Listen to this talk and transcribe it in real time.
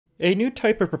A new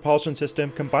type of propulsion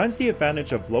system combines the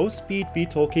advantage of low-speed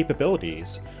VTOL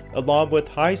capabilities, along with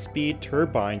high-speed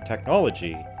turbine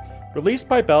technology. Released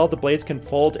by Bell, the blades can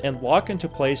fold and lock into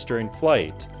place during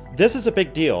flight. This is a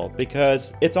big deal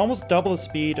because it's almost double the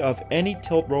speed of any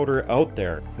tilt rotor out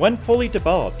there. When fully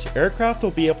developed, aircraft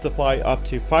will be able to fly up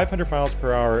to 500 miles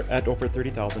per hour at over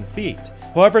 30,000 feet.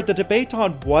 However, the debate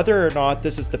on whether or not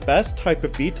this is the best type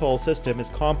of VTOL system is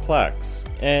complex,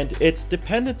 and it's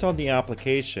dependent on the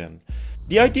application.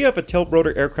 The idea of a tilt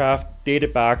rotor aircraft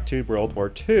dated back to World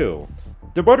War II.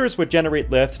 The rotors would generate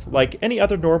lift like any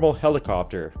other normal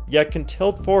helicopter, yet can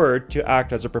tilt forward to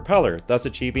act as a propeller, thus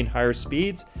achieving higher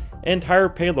speeds and higher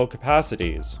payload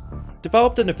capacities.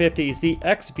 Developed in the 50s, the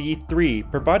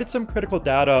XV3 provided some critical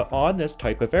data on this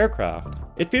type of aircraft.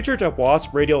 It featured a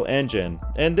WASP radial engine,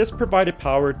 and this provided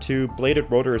power to bladed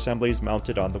rotor assemblies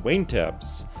mounted on the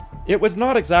wingtips. It was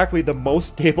not exactly the most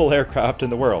stable aircraft in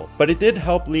the world, but it did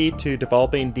help lead to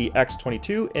developing the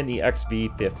X-22 and the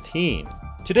XV-15.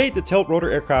 Today, the tilt rotor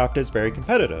aircraft is very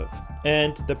competitive,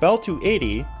 and the Bell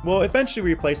 280 will eventually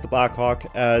replace the Black Hawk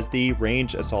as the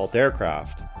range assault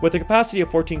aircraft. With a capacity of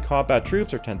 14 combat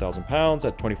troops or 10,000 pounds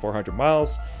at 2,400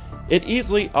 miles, it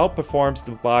easily outperforms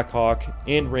the Black Hawk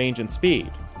in range and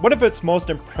speed. One of its most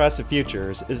impressive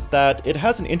features is that it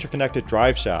has an interconnected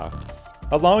drive shaft,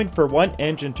 allowing for one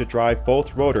engine to drive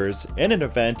both rotors in an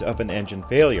event of an engine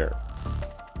failure.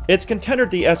 Its contender,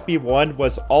 the SB-1,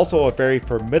 was also a very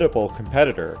formidable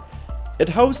competitor. It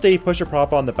housed a pusher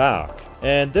prop on the back,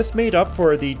 and this made up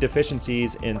for the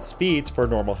deficiencies in speeds for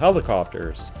normal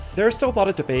helicopters. There is still a lot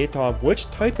of debate on which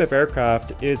type of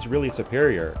aircraft is really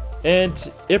superior,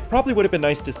 and it probably would have been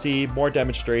nice to see more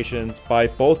demonstrations by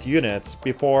both units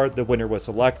before the winner was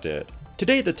selected.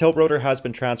 Today, the tilt rotor has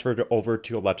been transferred over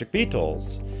to electric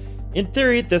VTOLs. In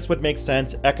theory, this would make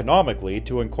sense economically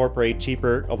to incorporate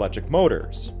cheaper electric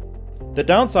motors. The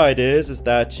downside is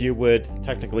that you would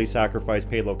technically sacrifice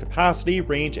payload capacity,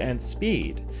 range, and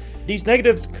speed. These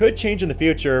negatives could change in the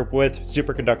future with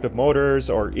superconductive motors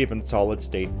or even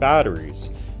solid-state batteries.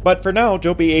 But for now,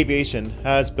 Joby Aviation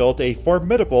has built a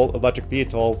formidable electric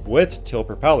VTOL with tilt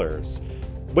propellers.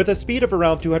 With a speed of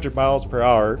around 200 miles per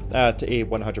hour at a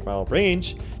 100-mile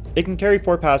range, it can carry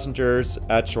 4 passengers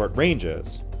at short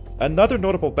ranges. Another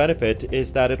notable benefit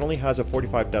is that it only has a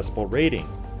 45 decibel rating,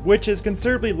 which is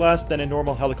considerably less than a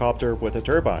normal helicopter with a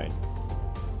turbine.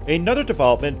 Another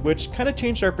development which kind of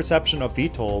changed our perception of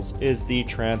VTOLs is the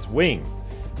Transwing.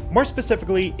 More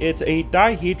specifically, it's a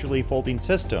dihedrally folding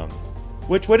system,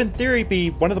 which would in theory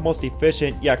be one of the most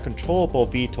efficient yet controllable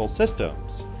VTOL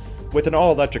systems. With an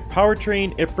all-electric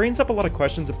powertrain, it brings up a lot of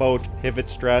questions about pivot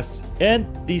stress and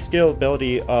the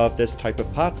scalability of this type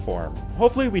of platform.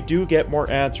 Hopefully we do get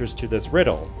more answers to this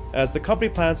riddle, as the company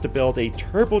plans to build a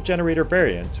turbo generator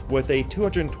variant with a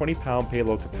 220-pound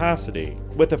payload capacity.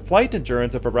 With a flight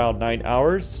endurance of around 9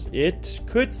 hours, it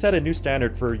could set a new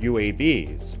standard for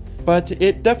UAVs. But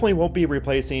it definitely won't be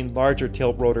replacing larger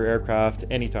tilt rotor aircraft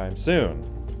anytime soon.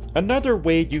 Another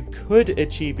way you could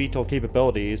achieve VTOL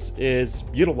capabilities is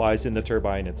utilizing the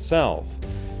turbine itself.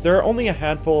 There are only a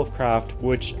handful of craft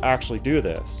which actually do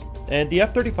this, and the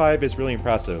F-35 is really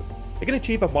impressive. It can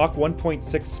achieve a Mach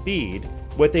 1.6 speed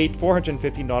with a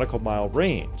 450 nautical mile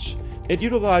range. It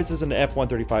utilizes an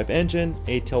F-135 engine,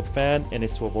 a tilt fan, and a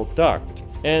swivel duct,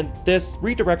 and this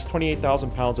redirects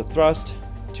 28,000 pounds of thrust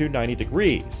to 90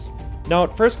 degrees. Now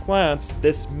at first glance,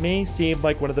 this may seem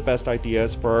like one of the best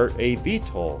ideas for a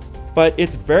VTOL, but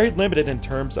it's very limited in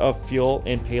terms of fuel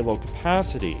and payload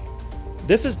capacity.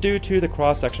 This is due to the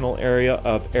cross-sectional area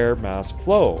of air mass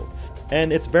flow,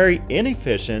 and it's very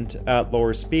inefficient at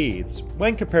lower speeds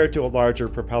when compared to a larger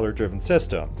propeller-driven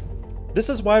system. This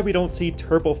is why we don't see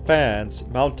turbo fans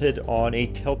mounted on a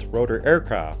tilt rotor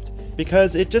aircraft,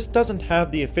 because it just doesn't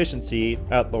have the efficiency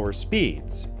at lower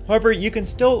speeds. However, you can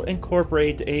still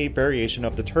incorporate a variation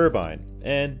of the turbine,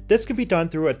 and this can be done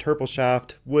through a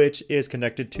turboshaft which is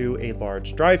connected to a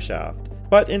large drive shaft.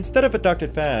 But instead of a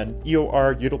ducted fan, you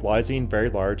are utilizing very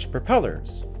large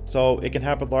propellers, so it can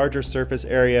have a larger surface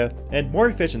area and more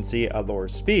efficiency at lower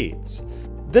speeds.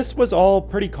 This was all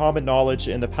pretty common knowledge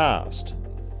in the past,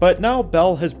 but now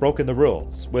Bell has broken the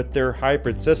rules with their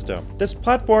hybrid system. This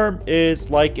platform is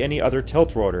like any other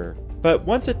tilt rotor, but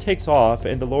once it takes off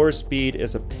and the lower speed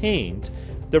is obtained,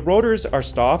 the rotors are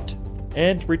stopped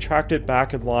and retracted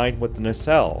back in line with the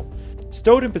nacelle.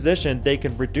 Stowed in position, they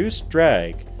can reduce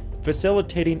drag,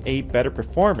 facilitating a better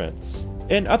performance.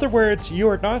 In other words, you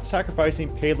are not sacrificing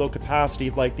payload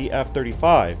capacity like the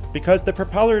F-35, because the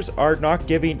propellers are not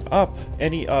giving up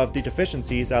any of the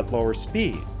deficiencies at lower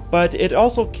speed. but it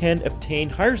also can obtain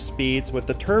higher speeds with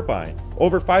the turbine,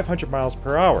 over 500 miles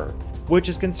per hour, which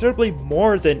is considerably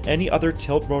more than any other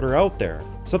tilt rotor out there.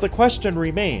 So the question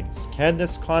remains, can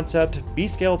this concept be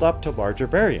scaled up to larger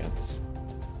variants?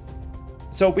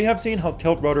 So we have seen how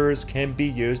tilt rotors can be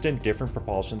used in different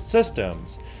propulsion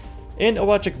systems. In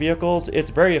electric vehicles,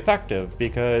 it's very effective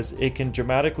because it can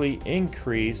dramatically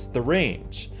increase the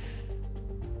range.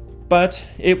 But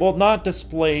it will not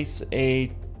displace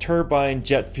a turbine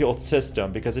jet-fueled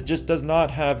system because it just does not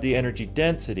have the energy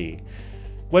density.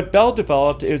 What Bell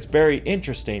developed is very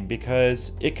interesting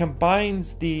because it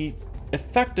combines the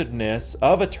effectiveness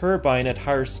of a turbine at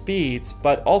higher speeds,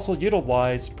 but also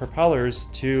utilize propellers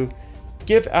to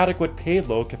give adequate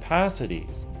payload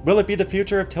capacities. Will it be the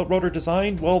future of tilt rotor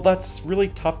design? Well, that's really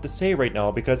tough to say right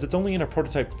now because it's only in a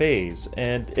prototype phase,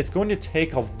 and it's going to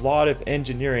take a lot of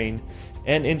engineering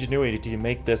and ingenuity to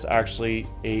make this actually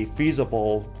a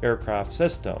feasible aircraft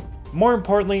system. More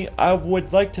importantly, I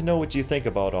would like to know what you think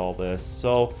about all this,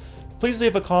 so please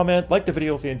leave a comment, like the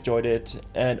video if you enjoyed it,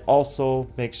 and also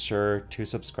make sure to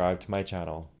subscribe to my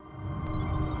channel.